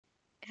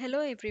Hello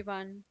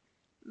everyone.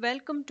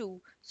 Welcome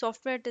to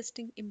Software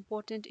Testing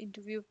Important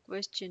Interview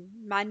Question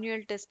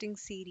Manual Testing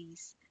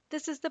Series.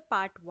 This is the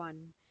part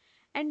 1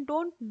 and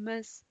don't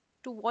miss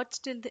to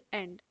watch till the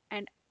end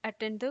and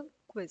attend the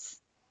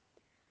quiz.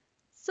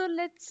 So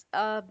let's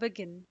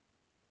begin.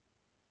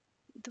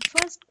 The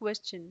first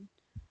question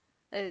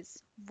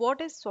is, what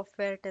is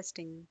software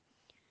testing?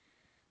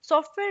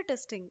 Software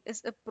testing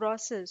is a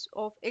process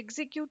of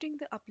executing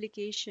the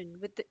application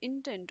with the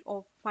intent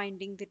of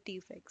finding the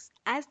defects.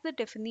 As the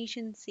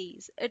definition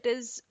says, it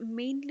is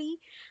mainly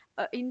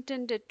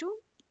intended to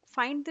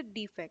find the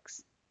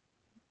defects.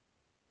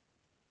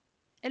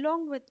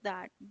 Along with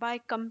that, by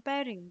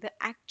comparing the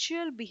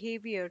actual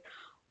behavior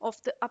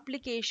of the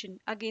application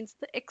against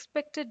the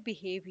expected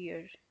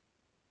behavior.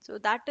 So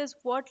that is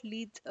what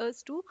leads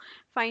us to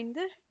find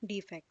the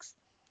defects.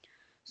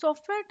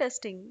 Software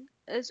testing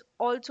is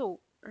also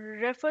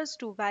refers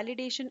to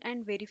validation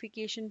and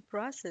verification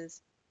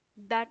process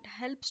that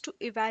helps to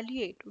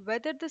evaluate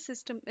whether the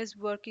system is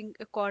working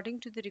according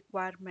to the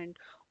requirement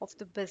of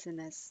the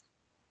business.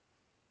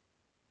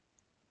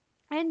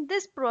 And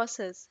this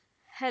process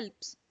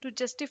helps to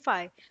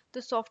justify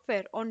the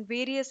software on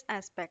various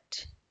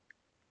aspects: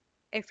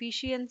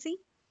 efficiency,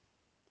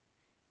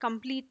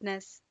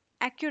 completeness,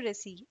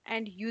 accuracy,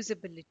 and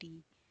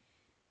usability.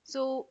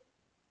 So,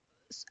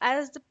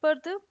 as per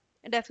the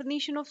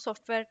definition of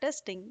software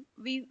testing,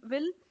 we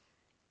will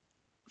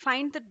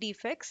find the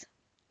defects,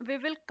 we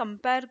will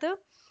compare the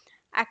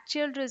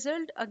actual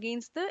result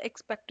against the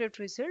expected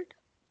result.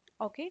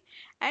 Okay,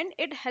 and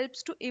it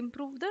helps to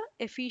improve the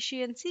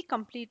efficiency,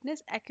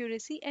 completeness,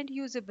 accuracy, and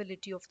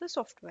usability of the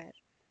software.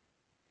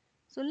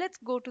 So let's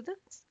go to the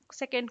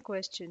second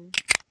question.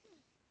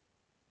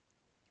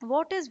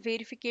 What is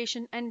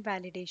verification and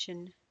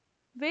validation?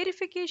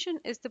 Verification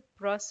is the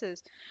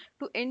process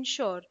to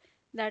ensure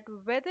that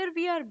whether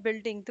we are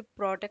building the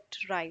product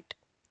right,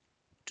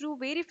 to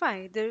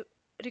verify the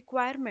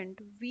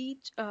requirement we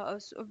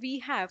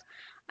have,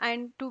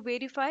 and to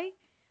verify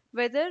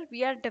whether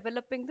we are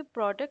developing the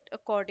product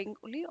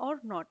accordingly or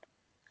not.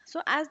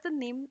 So as the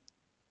name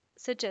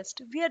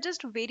suggests, we are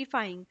just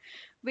verifying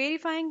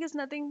is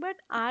nothing but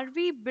are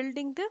we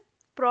building the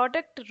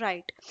product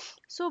right.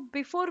 So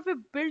before we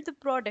build the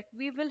product,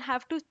 we will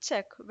have to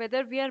check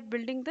whether we are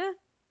building the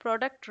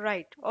product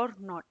right or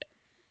not.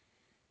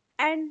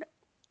 And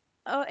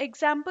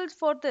examples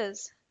for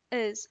this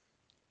is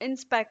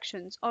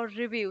inspections or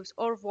reviews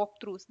or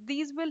walkthroughs.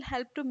 These will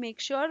help to make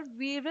sure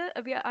we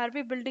are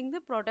building the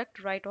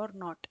product right or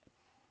not.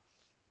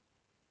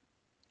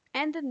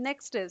 And the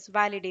next is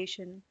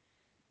validation.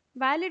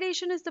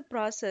 Validation is the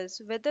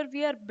process whether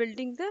we are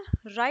building the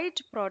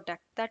right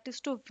product, that is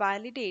to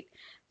validate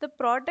the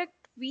product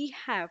we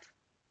have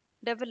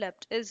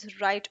developed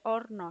is right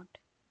or not.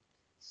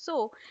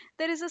 So,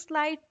 there is a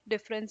slight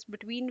difference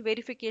between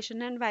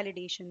verification and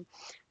validation.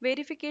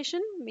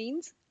 Verification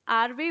means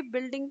are we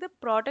building the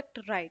product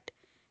right?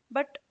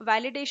 But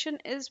validation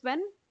is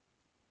when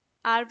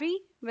are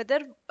we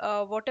whether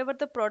whatever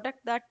the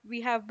product that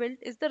we have built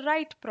is the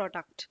right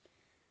product.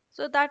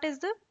 So, that is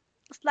the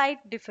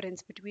slight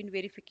difference between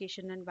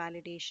verification and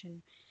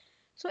validation.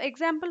 So,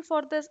 example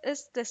for this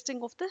is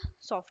testing of the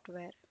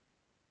software.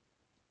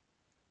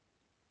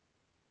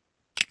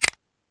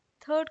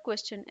 Third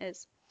question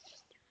is,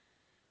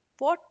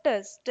 what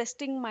does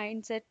testing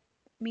mindset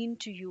mean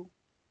to you?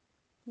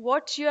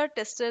 What's your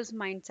tester's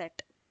mindset?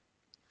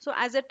 So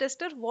as a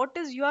tester, what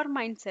is your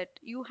mindset?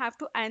 You have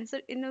to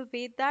answer in a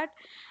way that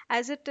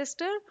as a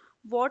tester,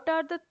 what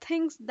are the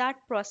things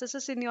that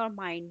processes in your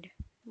mind?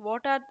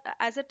 What are,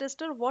 as a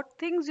tester, what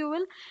things you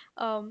will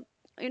um,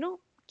 you know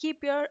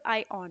keep your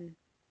eye on?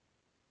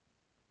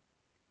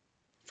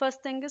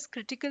 First thing is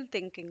critical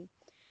thinking.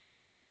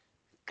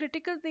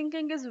 Critical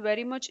thinking is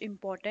very much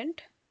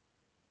important,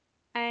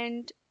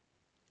 and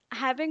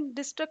having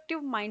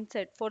destructive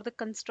mindset for the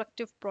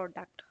constructive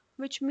product,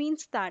 which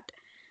means that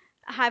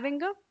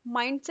having a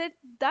mindset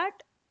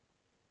that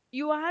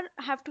you are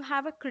have to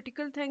have a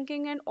critical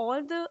thinking, and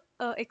all the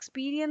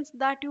experience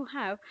that you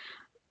have,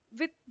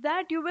 with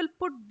that you will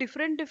put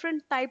different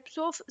types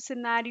of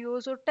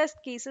scenarios or test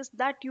cases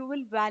that you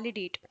will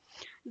validate,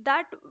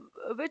 that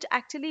which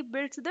actually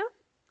builds the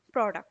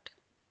product.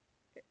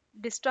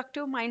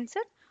 Destructive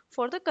mindset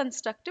for the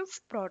constructive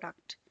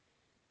product.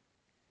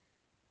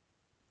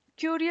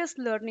 Curious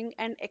learning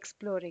and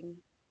exploring,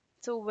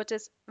 so which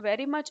is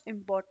very much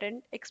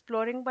important.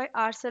 Exploring by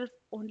ourselves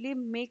only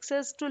makes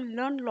us to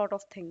learn a lot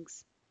of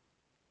things.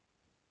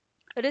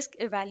 Risk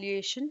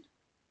evaluation,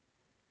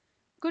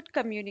 good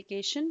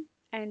communication,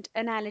 and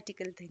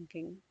analytical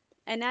thinking.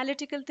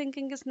 Analytical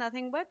thinking is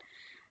nothing but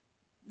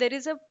there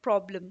is a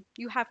problem,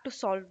 you have to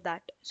solve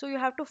that. So you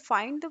have to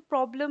find the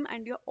problem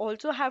and you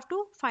also have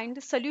to find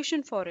the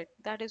solution for it.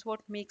 That is what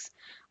makes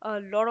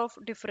a lot of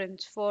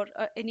difference for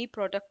any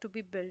product to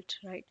be built,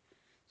 right?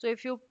 So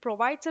if you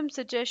provide some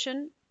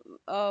suggestion,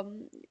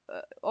 um,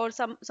 or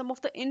some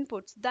of the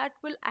inputs that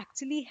will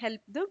actually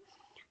help the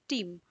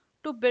team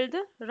to build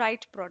the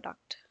right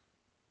product,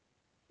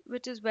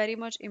 which is very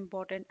much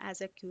important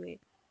as a QA.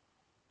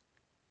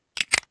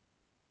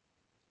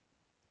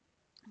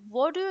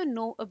 What do you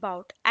know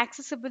about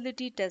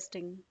accessibility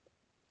testing?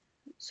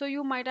 So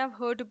you might have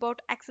heard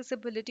about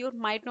accessibility or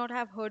might not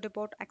have heard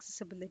about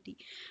accessibility,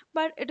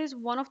 but it is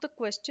one of the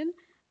questions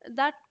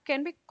that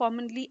can be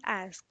commonly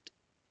asked.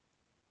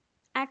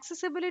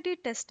 Accessibility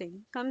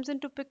testing comes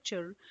into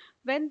picture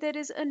when there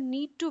is a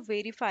need to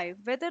verify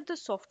whether the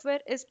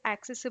software is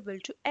accessible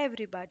to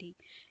everybody,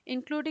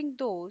 including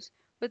those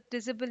with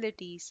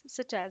disabilities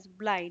such as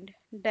blind,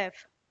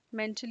 deaf,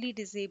 mentally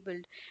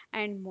disabled,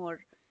 and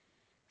more.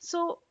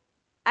 So,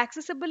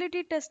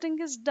 accessibility testing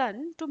is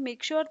done to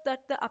make sure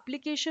that the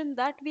application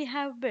that we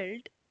have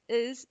built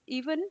is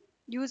even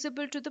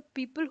usable to the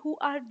people who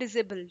are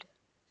disabled.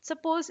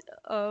 Suppose,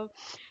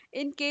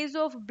 in case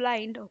of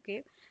blind,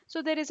 okay,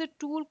 so there is a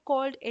tool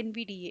called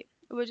NVDA,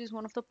 which is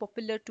one of the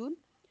popular tool.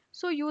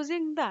 So,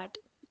 using that,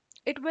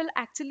 it will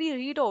actually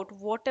read out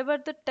whatever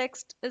the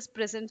text is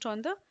present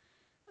on the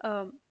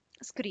um,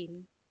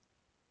 screen,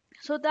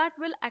 so that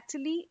will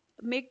actually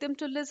make them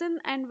to listen,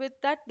 and with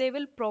that they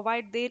will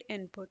provide their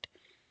input.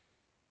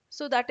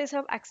 So that is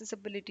how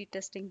accessibility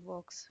testing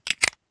works.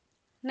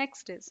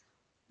 Next is,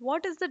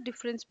 what is the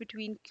difference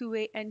between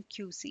QA and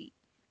QC?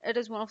 It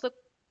is one of the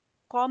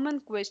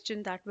common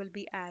question that will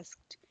be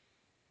asked.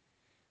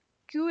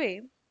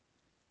 QA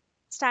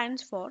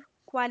stands for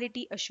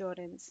quality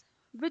assurance,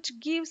 which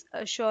gives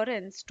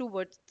assurance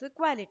towards the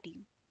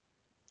quality,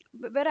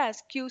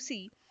 whereas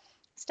QC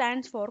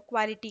stands for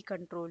quality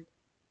control,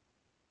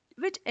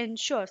 which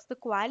ensures the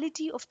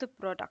quality of the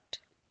product.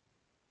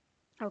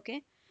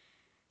 Okay,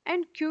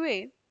 and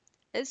QA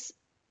is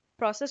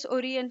process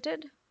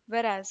oriented,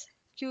 whereas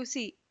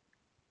QC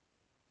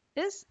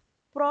is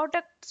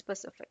product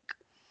specific.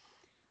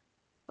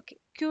 Okay,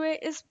 QA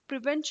is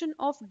prevention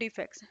of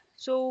defects.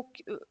 So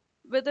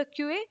with the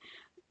QA,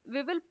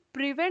 we will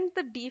prevent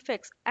the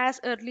defects as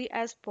early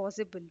as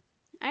possible.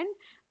 And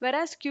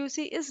whereas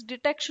QC is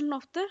detection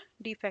of the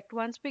defect.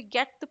 Once we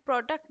get the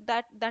product,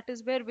 that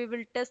is where we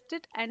will test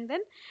it, and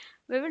then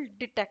we will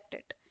detect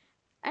it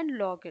and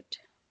log it.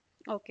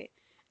 Okay.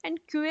 And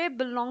QA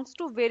belongs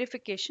to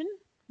verification,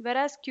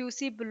 whereas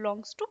QC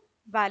belongs to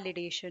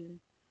validation.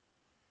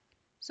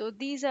 So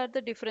these are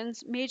the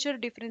major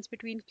difference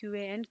between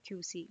QA and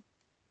QC.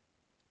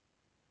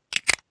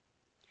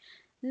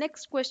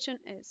 Next question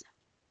is,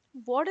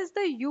 what is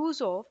the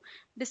use of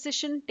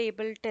decision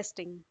table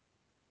testing?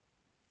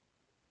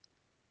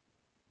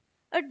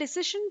 A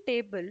decision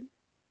table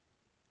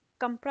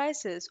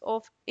comprises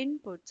of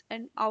inputs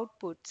and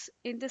outputs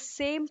in the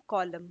same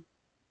column.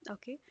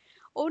 Okay.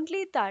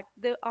 Only that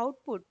the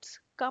outputs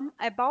come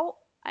above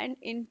and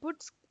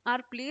inputs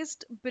are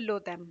placed below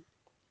them.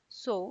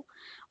 So,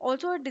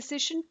 also a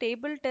decision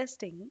table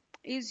testing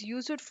is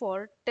used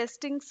for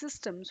testing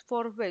systems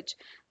for which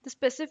the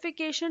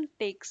specification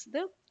takes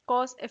the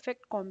cause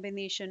effect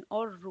combination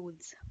or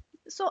rules.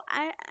 So,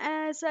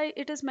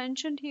 it is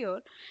mentioned here,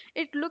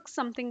 it looks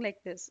something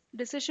like this.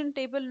 Decision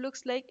table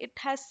looks like it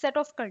has set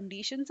of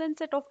conditions and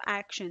set of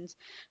actions.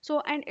 So,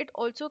 and it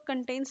also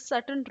contains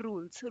certain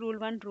rules, rule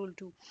 1, rule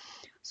 2.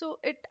 So,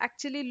 it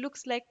actually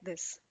looks like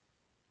this.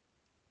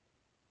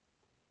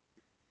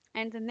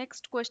 And the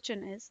next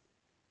question is,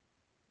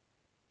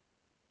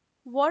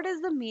 what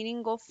is the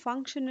meaning of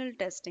functional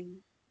testing?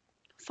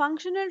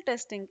 Functional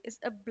testing is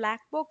a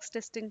black box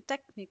testing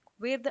technique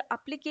where the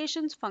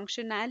application's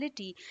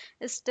functionality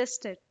is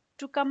tested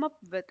to come up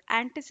with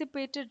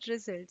anticipated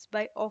results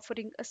by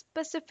offering a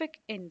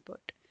specific input.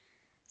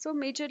 So,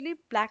 majorly,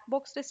 black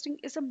box testing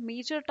is a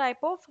major type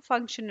of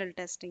functional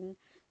testing.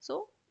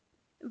 So,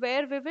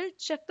 where we will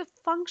check the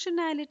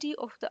functionality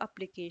of the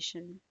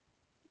application.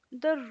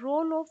 The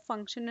role of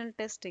functional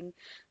testing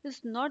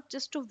is not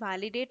just to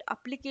validate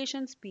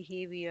application's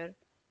behavior,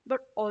 but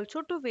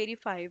also to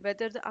verify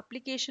whether the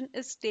application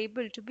is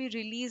stable to be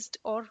released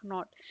or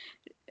not,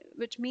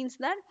 which means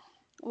that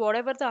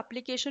whatever the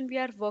application we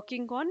are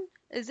working on,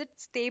 is it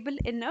stable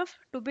enough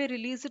to be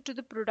released to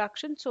the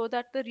production so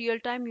that the real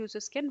time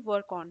users can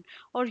work on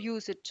or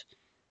use it.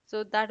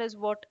 So that is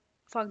what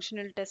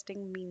functional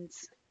testing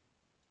means.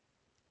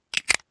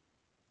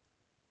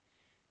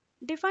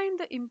 Define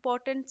the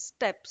important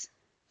steps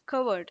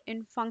covered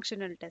in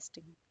functional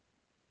testing.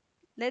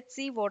 Let's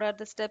see what are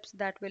the steps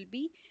that will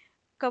be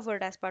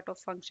covered as part of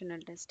functional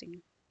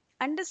testing.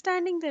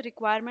 Understanding the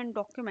requirement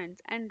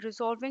documents and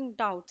resolving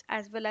doubts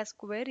as well as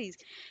queries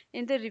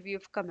in the review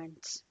of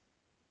comments.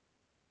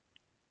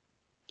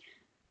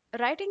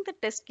 Writing the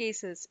test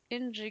cases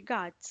in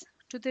regards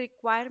to the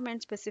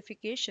requirement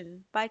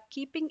specification by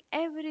keeping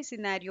every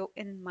scenario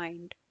in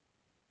mind.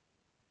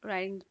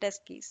 Writing the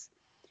test case.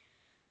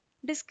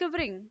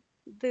 Discovering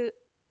the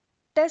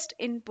test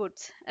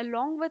inputs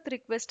along with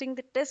requesting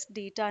the test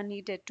data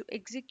needed to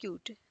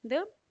execute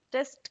the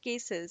test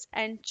cases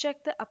and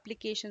check the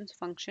application's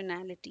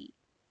functionality.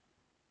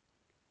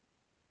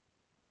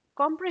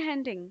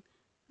 Comprehending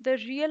the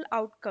real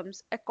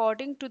outcomes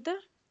according to the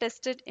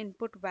tested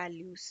input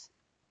values.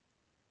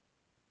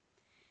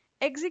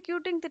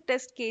 executing the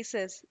test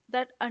cases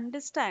that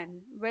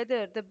understand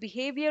whether the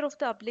behavior of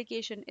the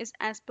application is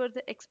as per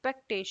the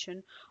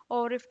expectation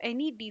or if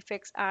any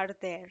defects are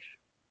there.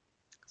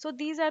 So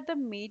these are the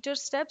major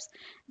steps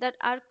that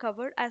are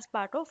covered as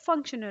part of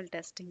functional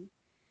testing.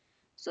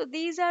 So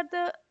these are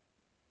the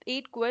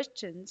 8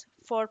 questions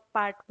for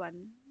part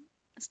 1.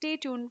 Stay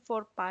tuned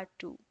for part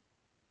 2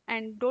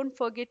 and don't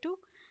forget to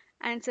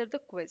answer the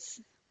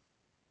quiz.